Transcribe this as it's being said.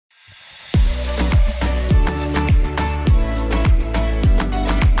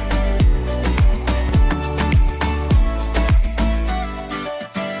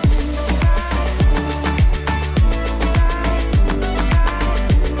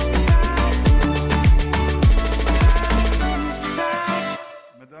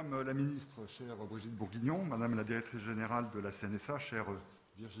Bourguignon, Madame la directrice générale de la CNSA, chère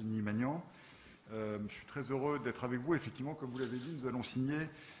Virginie Magnan. Je suis très heureux d'être avec vous. Effectivement, comme vous l'avez dit, nous allons signer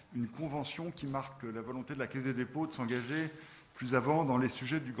une convention qui marque la volonté de la Caisse des dépôts de s'engager plus avant dans les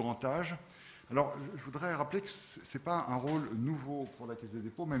sujets du grand âge. Alors, je voudrais rappeler que ce n'est pas un rôle nouveau pour la Caisse des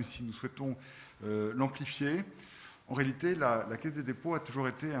dépôts, même si nous souhaitons l'amplifier. En réalité, la Caisse des dépôts a toujours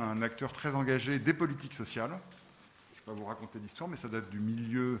été un acteur très engagé des politiques sociales. Je ne vais pas vous raconter l'histoire, mais ça date du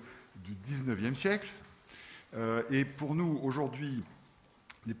milieu du 19e siècle. Et pour nous, aujourd'hui,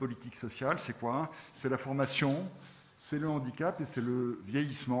 les politiques sociales, c'est quoi? C'est la formation, c'est le handicap et c'est le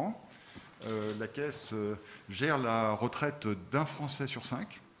vieillissement. La Caisse gère la retraite d'un Français sur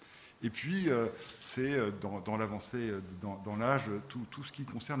 5. Et puis, c'est dans l'avancée, dans l'âge, tout ce qui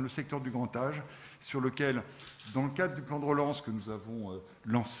concerne le secteur du grand âge, sur lequel, dans le cadre du plan de relance que nous avons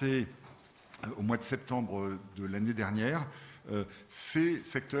lancé au mois de septembre de l'année dernière, ces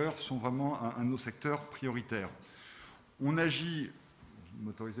secteurs sont vraiment un de nos secteurs prioritaires. On agit, vous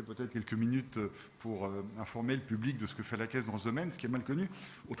m'autorisez peut-être quelques minutes pour informer le public de ce que fait la Caisse dans ce domaine, ce qui est mal connu,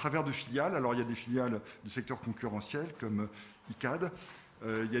 au travers de filiales. Alors, il y a des filiales du secteur concurrentiel, comme EHPAD.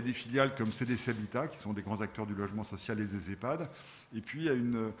 Il y a des filiales comme CDC Habitat, qui sont des grands acteurs du logement social et des EHPAD. Et puis, il y a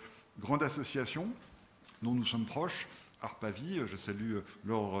une grande association dont nous sommes proches, Arpavie, je salue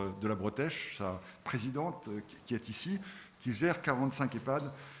Laure de la Bretèche, sa présidente qui est ici, qui gère 45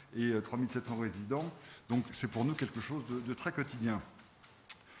 EHPAD et 3700 résidents. Donc c'est pour nous quelque chose de très quotidien.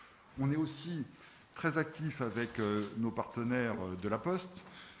 On est aussi très actif avec nos partenaires de la Poste,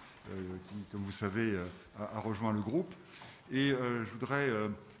 qui, comme vous savez, a rejoint le groupe. Et je voudrais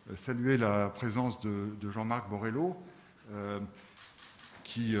saluer la présence de Jean-Marc Borrello,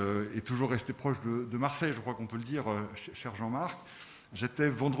 qui est toujours resté proche de Marseille, je crois qu'on peut le dire, cher Jean-Marc. J'étais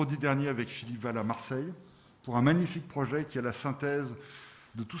vendredi dernier avec Philippe Val à Marseille pour un magnifique projet qui est la synthèse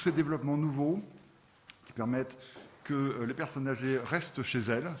de tous ces développements nouveaux qui permettent que les personnes âgées restent chez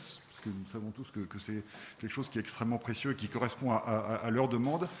elles, parce que nous savons tous que c'est quelque chose qui est extrêmement précieux et qui correspond à leurs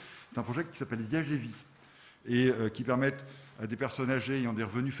demandes. C'est un projet qui s'appelle Viager-Vie et qui permet à des personnes âgées ayant des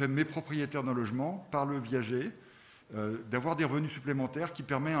revenus faibles mais propriétaires d'un logement, par le viager, d'avoir des revenus supplémentaires qui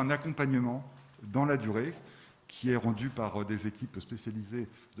permet un accompagnement dans la durée qui est rendu par des équipes spécialisées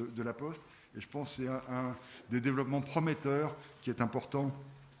de la Poste. Et je pense que c'est un des développements prometteurs qui est important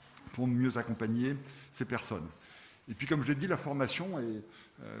pour mieux accompagner ces personnes. Et puis, comme je l'ai dit, la formation, et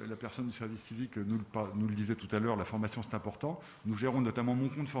la personne du service civique nous le disait tout à l'heure, la formation c'est important. Nous gérons notamment mon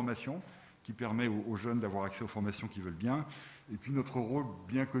compte formation qui permet aux jeunes d'avoir accès aux formations qu'ils veulent bien. Et puis notre rôle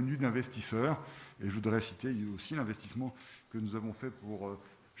bien connu d'investisseur. Et je voudrais citer aussi l'investissement que nous avons fait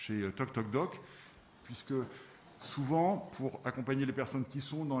chez Toc Toc Doc, puisque souvent, pour accompagner les personnes qui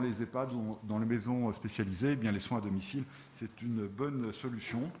sont dans les EHPAD ou dans les maisons spécialisées, eh bien, les soins à domicile, c'est une bonne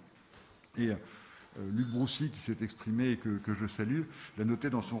solution. Et Luc Broussy, qui s'est exprimé et que je salue, l'a noté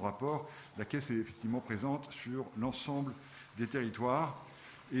dans son rapport, la Caisse est effectivement présente sur l'ensemble des territoires.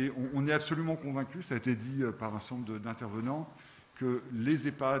 Et on est absolument convaincu, ça a été dit par un certain nombre d'intervenants, que les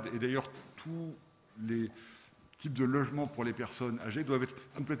EHPAD, et d'ailleurs tous les types de logements pour les personnes âgées, doivent être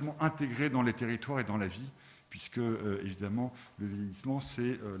complètement intégrés dans les territoires et dans la vie, puisque, évidemment, le vieillissement,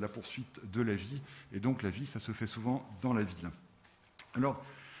 c'est la poursuite de la vie. Et donc, la vie, ça se fait souvent dans la ville. Alors,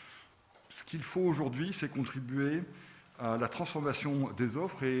 ce qu'il faut aujourd'hui, c'est contribuer à la transformation des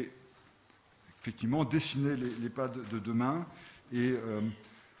offres et, effectivement, dessiner les EHPAD de demain. Et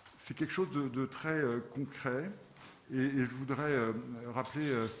c'est quelque chose de très concret. Et je voudrais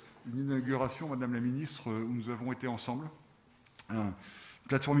rappeler une inauguration, Madame la Ministre, où nous avons été ensemble. Une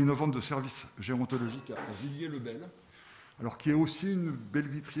plateforme innovante de services gérontologiques à Villiers-le-Bel, alors qui est aussi une belle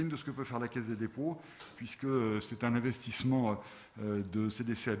vitrine de ce que peut faire la Caisse des dépôts, puisque c'est un investissement de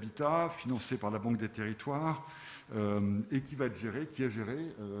CDC Habitat, financé par la Banque des Territoires, et qui est géré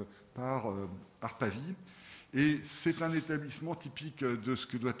par Arpavie. Et c'est un établissement typique de ce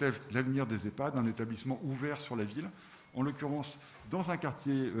que doit être l'avenir des EHPAD, un établissement ouvert sur la ville, en l'occurrence dans un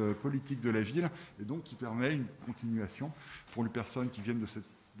quartier politique de la ville, et donc qui permet une continuation pour les personnes qui viennent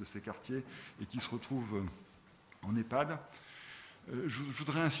de ces quartiers et qui se retrouvent en EHPAD. Je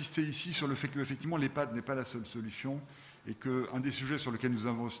voudrais insister ici sur le fait qu'effectivement l'EHPAD n'est pas la seule solution et qu'un des sujets sur lesquels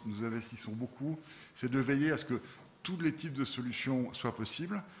nous investissons beaucoup, c'est de veiller à ce que tous les types de solutions soient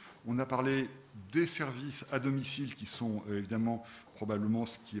possibles. On a parlé des services à domicile qui sont évidemment probablement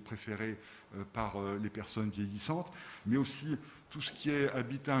ce qui est préféré par les personnes vieillissantes, mais aussi tout ce qui est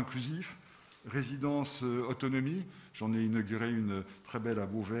habitat inclusif, résidence autonomie. J'en ai inauguré une très belle à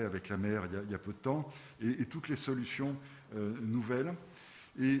Beauvais avec la mer il y a peu de temps, et toutes les solutions nouvelles.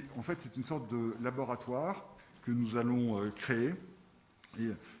 Et en fait, c'est une sorte de laboratoire que nous allons créer Et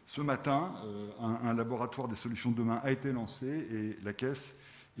ce matin, un laboratoire des solutions de demain a été lancé et la Caisse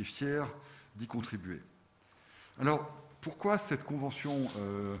est fière d'y contribuer. Alors, pourquoi cette convention,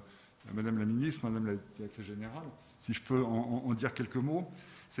 Madame la Ministre, Madame la Directrice Générale, si je peux en dire quelques mots,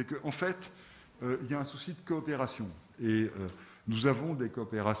 c'est qu'en fait, il y a un souci de coopération. Et nous avons des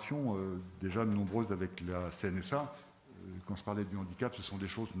coopérations déjà nombreuses avec la CNSA. Quand je parlais du handicap, ce sont des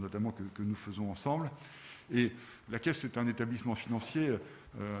choses notamment que nous faisons ensemble. Et la Caisse est un établissement financier.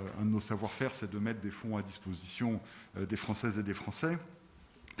 Un de nos savoir-faire, c'est de mettre des fonds à disposition des Françaises et des Français.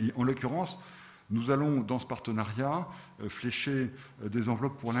 Et en l'occurrence, nous allons, dans ce partenariat, flécher des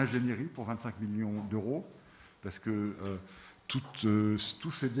enveloppes pour l'ingénierie, pour 25 millions d'euros, parce que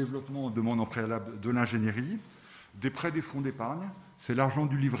tous ces développements demandent en préalable de l'ingénierie, des prêts des fonds d'épargne, c'est l'argent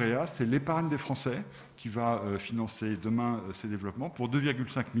du livret A, c'est l'épargne des Français qui va financer demain ces développements pour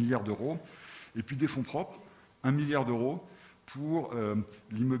 2,5 milliards d'euros, et puis des fonds propres, 1 milliard d'euros pour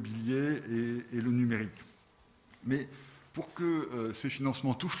l'immobilier et le numérique. Mais pour que ces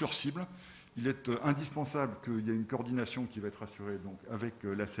financements touchent leur cible, il est indispensable qu'il y ait une coordination qui va être assurée donc, avec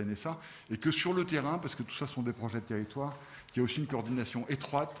la CNSA et que sur le terrain, parce que tout ça sont des projets de territoire, qu'il y ait aussi une coordination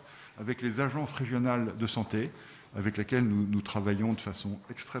étroite avec les agences régionales de santé, avec lesquelles nous travaillons de façon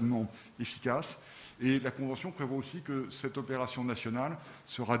extrêmement efficace. Et la Convention prévoit aussi que cette opération nationale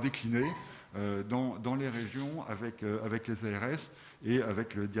sera déclinée dans les régions avec les ARS et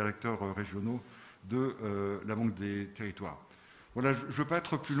avec les directeurs régionaux de la Banque des territoires. Voilà, je ne veux pas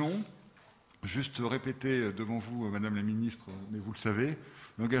être plus long. Juste répéter devant vous, Madame la Ministre, mais vous le savez,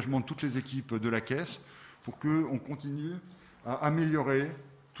 l'engagement de toutes les équipes de la Caisse pour qu'on continue à améliorer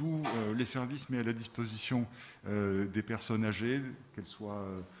tous les services mis à la disposition des personnes âgées, qu'elles soient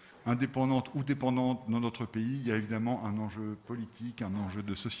indépendantes ou dépendantes dans notre pays. Il y a évidemment un enjeu politique, un enjeu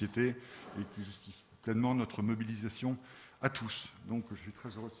de société et qui justifie pleinement notre mobilisation à tous. Donc je suis très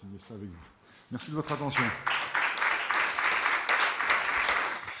heureux de signer ça avec vous. Merci de votre attention.